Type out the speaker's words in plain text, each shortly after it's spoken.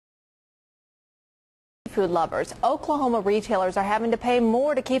Food lovers, Oklahoma retailers are having to pay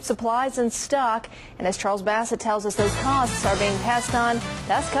more to keep supplies in stock. And as Charles Bassett tells us, those costs are being passed on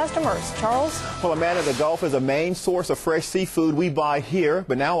to us customers. Charles? Well, Amanda, the Gulf is a main source of fresh seafood we buy here,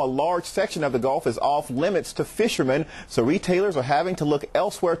 but now a large section of the Gulf is off limits to fishermen, so retailers are having to look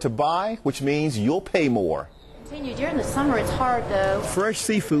elsewhere to buy, which means you'll pay more. During the summer, it's hard, though. Fresh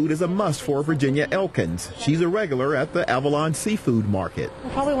seafood is a must for Virginia Elkins. She's a regular at the Avalon Seafood Market.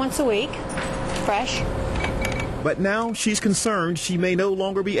 Probably once a week, fresh. But now she's concerned she may no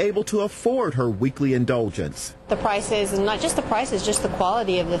longer be able to afford her weekly indulgence. The prices, and not just the prices, just the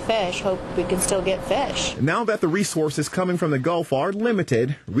quality of the fish. Hope we can still get fish. Now that the resources coming from the Gulf are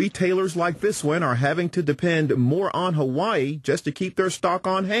limited, retailers like this one are having to depend more on Hawaii just to keep their stock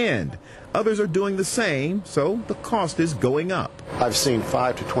on hand. Others are doing the same, so the cost is going up. I've seen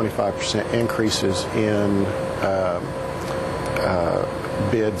 5 to 25% increases in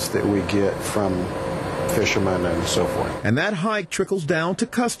bids that we get from fishermen and so forth. And that hike trickles down to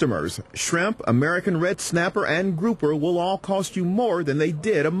customers. Shrimp, American red snapper, and grouper will all cost you more than they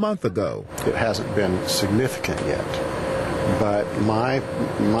did a month ago. It hasn't been significant yet, but my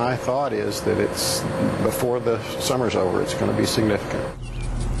thought is that it's before the summer's over, it's going to be significant.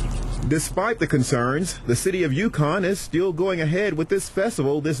 Despite the concerns, the city of Yukon is still going ahead with this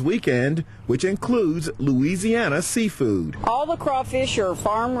festival this weekend, which includes Louisiana seafood. All the crawfish are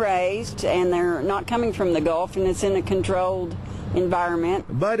farm raised and they're not coming from the Gulf, and it's in a controlled environment.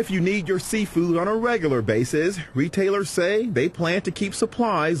 But if you need your seafood on a regular basis, retailers say they plan to keep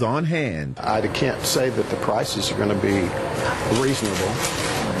supplies on hand. I can't say that the prices are going to be reasonable,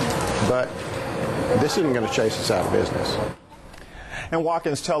 but this isn't going to chase us out of business. And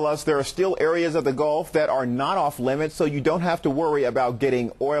Watkins tell us there are still areas of the Gulf that are not off limits, so you don't have to worry about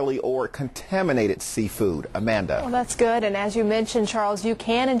getting oily or contaminated seafood. Amanda. Well, that's good. And as you mentioned, Charles, you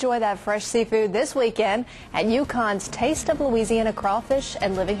can enjoy that fresh seafood this weekend at Yukon's Taste of Louisiana Crawfish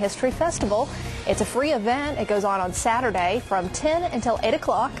and Living History Festival. It's a free event. It goes on Saturday from 10 until 8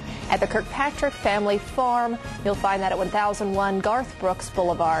 o'clock at the Kirkpatrick Family Farm. You'll find that at 1001 Garth Brooks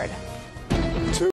Boulevard.